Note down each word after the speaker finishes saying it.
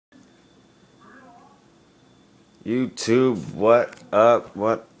YouTube, what up?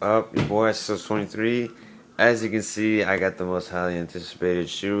 What up? Your boy SO23. As you can see, I got the most highly anticipated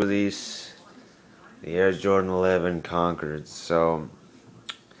shoe release, the Air Jordan 11 Concords. So,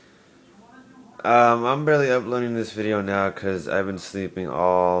 I'm barely uploading this video now because I've been sleeping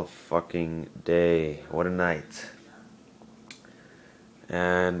all fucking day. What a night.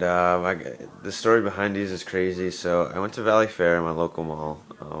 And the story behind these is crazy. So, I went to Valley Fair, my local mall.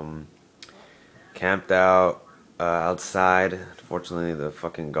 Camped out outside. Unfortunately, the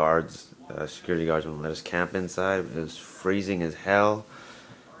fucking security guards wouldn't let us camp inside. It was freezing as hell.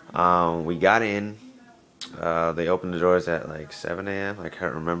 We got in. They opened the doors at like 7 a.m. I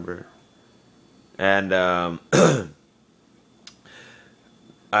can't remember. And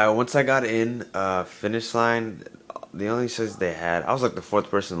once I got in, finish line, the only size they had, I was like the fourth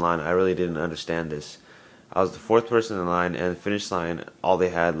person in line. I really didn't understand this. I was the fourth person in line, and finish line, all they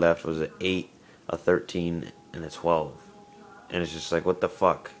had left was an 8, a 13, and a 12. And it's just like, what the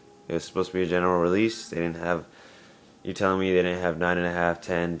fuck? It was supposed to be a general release. They didn't have, you telling me they didn't have 9.5,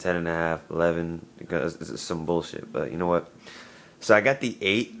 10, 10.5, 11, because it's some bullshit. But you know what? So I got the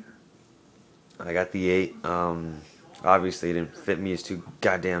 8. Obviously it didn't fit me, it's too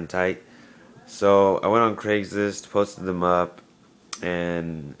goddamn tight. So I went on Craigslist, posted them up,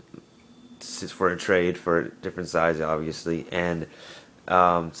 and for a trade for a different size, obviously. And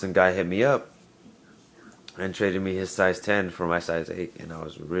some guy hit me up and traded me his size 10 for my size 8, and I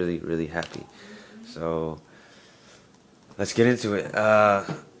was really, really happy. So let's get into it.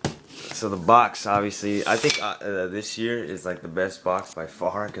 So the box, obviously, I think this year is like the best box by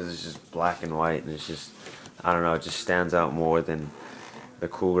far because it's just black and white, and it's just, I don't know, it just stands out more than the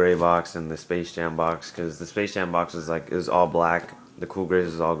Cool Gray box and the Space Jam box, because the Space Jam box is like, it was all black, the Cool Gray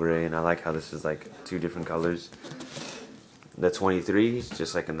is all gray, and I like how this is like 2 different colors. The 23 is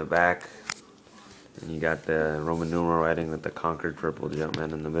just like in the back, and you got the Roman numeral writing with the Concord purple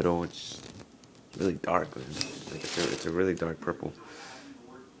Jumpman in the middle, which is really dark, man. Like it's a really dark purple.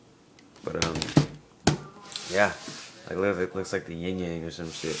 But yeah, like it looks like the yin yang or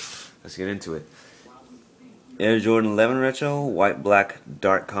some shit. Let's get into it. Air Jordan 11 Retro, white, black,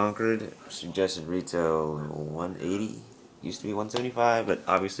 dark Concord. Suggested retail 180. Used to be 175, but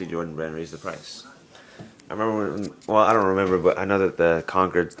obviously Jordan brand raised the price. I remember, well, I don't remember, but I know that the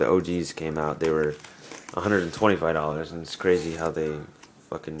Concords, the OGs came out. They were $125, and it's crazy how they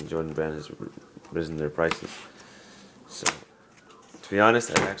fucking Jordan brand has risen their prices. So, to be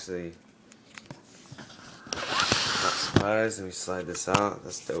honest, I actually not surprised. Let me slide this out.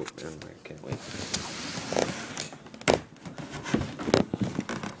 That's dope, man. I can't wait.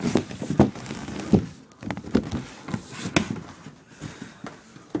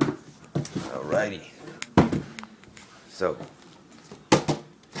 Alrighty. So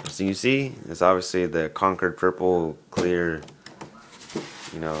you see, it's obviously the Concord purple clear,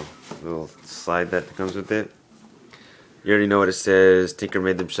 you know, little slide that comes with it. You already know what it says. Tinker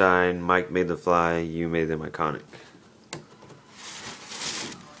made them shine, Mike made them fly, you made them iconic.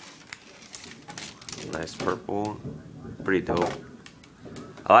 Nice purple, pretty dope.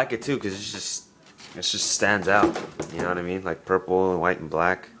 I like it too because it just stands out. You know what I mean? Like purple and white and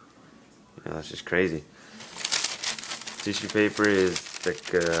black. You know, that's just crazy. Tissue paper is like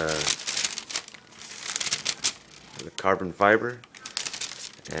the carbon fiber,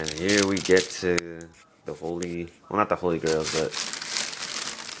 and here we get to the holy, well, not the holy grail, but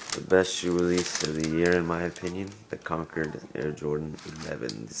the best shoe release of the year in my opinion, the Concord Air Jordan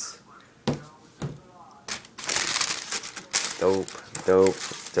 11s. Dope, dope,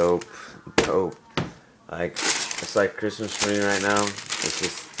 dope, dope. Like, it's like Christmas for me right now. I'm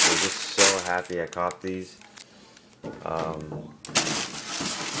just so happy I caught these.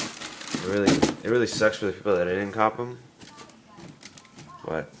 It really sucks for the people that didn't cop them,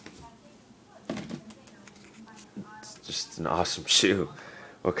 but it's just an awesome shoe.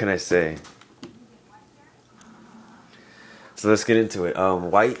 What can I say? So let's get into it.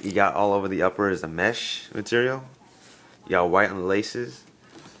 White, you got all over the upper is a mesh material. You got white on the laces,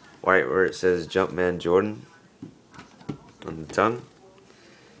 white where it says Jumpman Jordan on the tongue.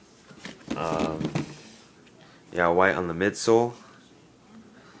 You got white on the midsole.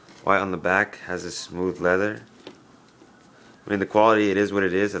 White on the back has a smooth leather. I mean, the quality, it is what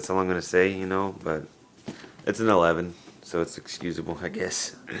it is. That's all I'm gonna say, you know. But it's an 11, so it's excusable, I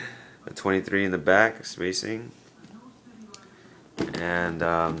guess. A 23 in the back, spacing, and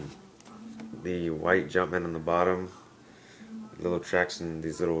the white Jumpman on the bottom. Little tracks in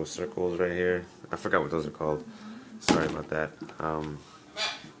these little circles right here. I forgot what those are called. Sorry about that. And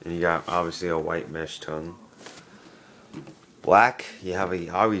you got obviously a white mesh tongue. Black, you have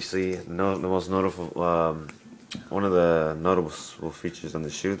obviously the most notable One of the notable features on the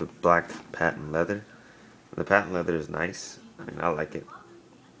shoe, the black patent leather. The patent leather is nice. I mean, I like it.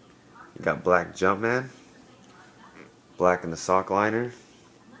 You got black Jumpman, black in the sock liner,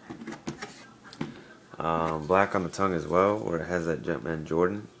 black on the tongue as well, where it has that Jumpman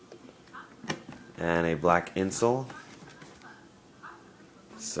Jordan, and a black insole.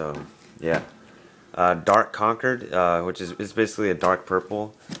 So, yeah. Dark Concord, which is basically a dark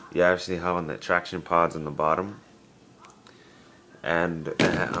purple. You actually have on the traction pods on the bottom, and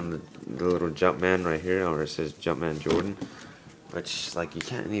on the little Jumpman right here, where it says Jumpman Jordan, which like you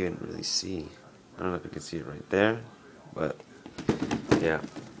can't even really see. I don't know if you can see it right there, but yeah.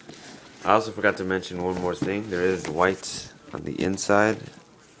 I also forgot to mention one more thing. There is white on the inside,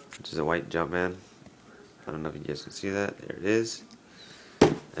 which is a white Jumpman. I don't know if you guys can see that. There it is.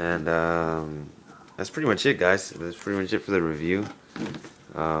 And that's pretty much it, guys. That's pretty much it for the review.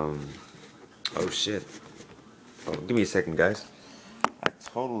 Oh shit. Oh, give me a second, guys. I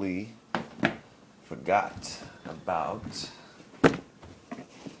totally forgot about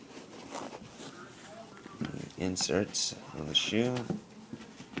inserts on the shoe.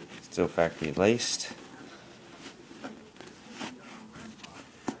 Still factory laced.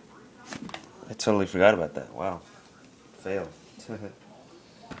 I totally forgot about that. Wow. Fail.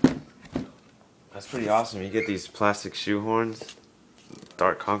 That's pretty awesome. You get these plastic shoe horns.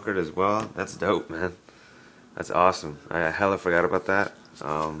 Dark Concord as well. That's dope, man. That's awesome. I hella forgot about that.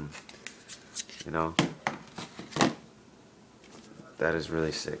 You know, that is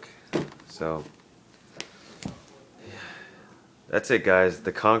really sick. So, yeah. That's it, guys.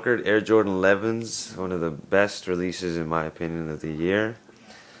 The Concord Air Jordan 11s, one of the best releases in my opinion of the year.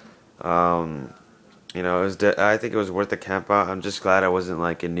 You know, I think it was worth the camp out. I'm just glad I wasn't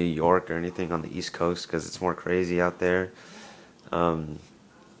like in New York or anything on the East Coast, because it's more crazy out there. I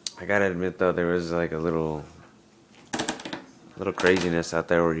gotta admit though, there was like a little craziness out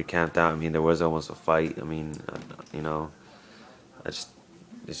there where you camped out. I mean, there was almost a fight. I mean, you know, it's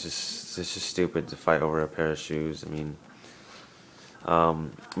just stupid to fight over a pair of shoes. I mean,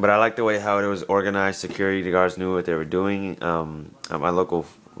 but I like the way how it was organized. Security guards knew what they were doing. At my local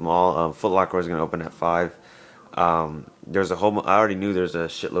mall, Foot Locker was gonna open at 5. There's a whole. I already knew there's a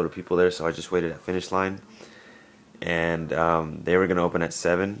shitload of people there, so I just waited at finish line. And they were gonna open at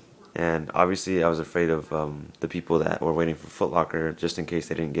 7. And obviously, I was afraid of the people that were waiting for Foot Locker, just in case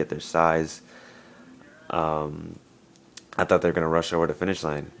they didn't get their size. I thought they were gonna rush over the finish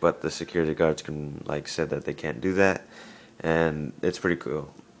line, but the security guards said that they can't do that, and it's pretty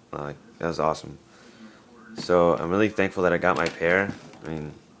cool. That was awesome. So I'm really thankful that I got my pair. I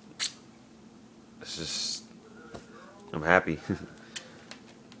mean, it's just, I'm happy.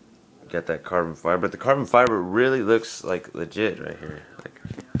 Got that carbon fiber, but the carbon fiber really looks like legit right here. Like,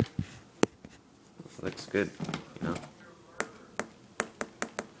 looks good, you know.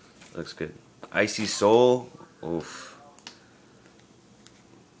 Looks good. Icy sole. Oof.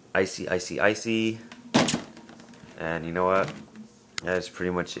 Icy, icy, icy. And you know what? That's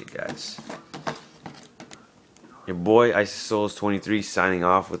pretty much it, guys. Your boy Icy Souls 23 signing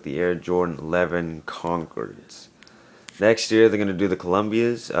off with the Air Jordan 11 Concords. Next year they're gonna do the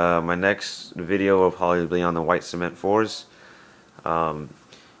Columbias. My next video will probably be on the white cement 4s.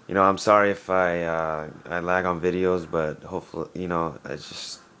 You know, I'm sorry if I lag on videos, but hopefully, you know, I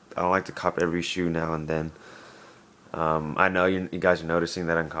don't like to cop every shoe now and then. I know you guys are noticing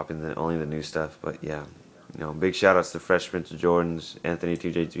that I'm copying only the new stuff, but yeah. You know, big shout outs to Fresh Prince of Jordans, Anthony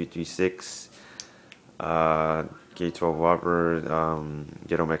 2J336, K12 Whopper,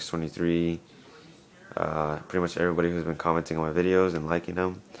 Ghetto Max 23, pretty much everybody who's been commenting on my videos and liking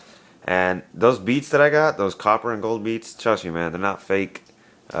them. And those beats that I got, those copper and gold beats, trust me, man, they're not fake.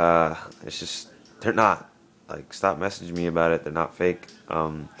 It's just, they're not. Like, stop messaging me about it. They're not fake. I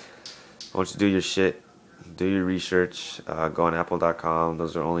want you to do your shit. Do your research. Go on apple.com.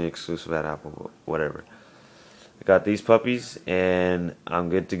 Those are only exclusive at Apple. Whatever. I got these puppies, and I'm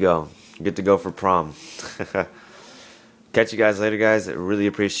good to go. Good to go for prom. Catch you guys later, guys. I really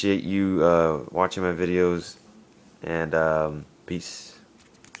appreciate you watching my videos, and peace.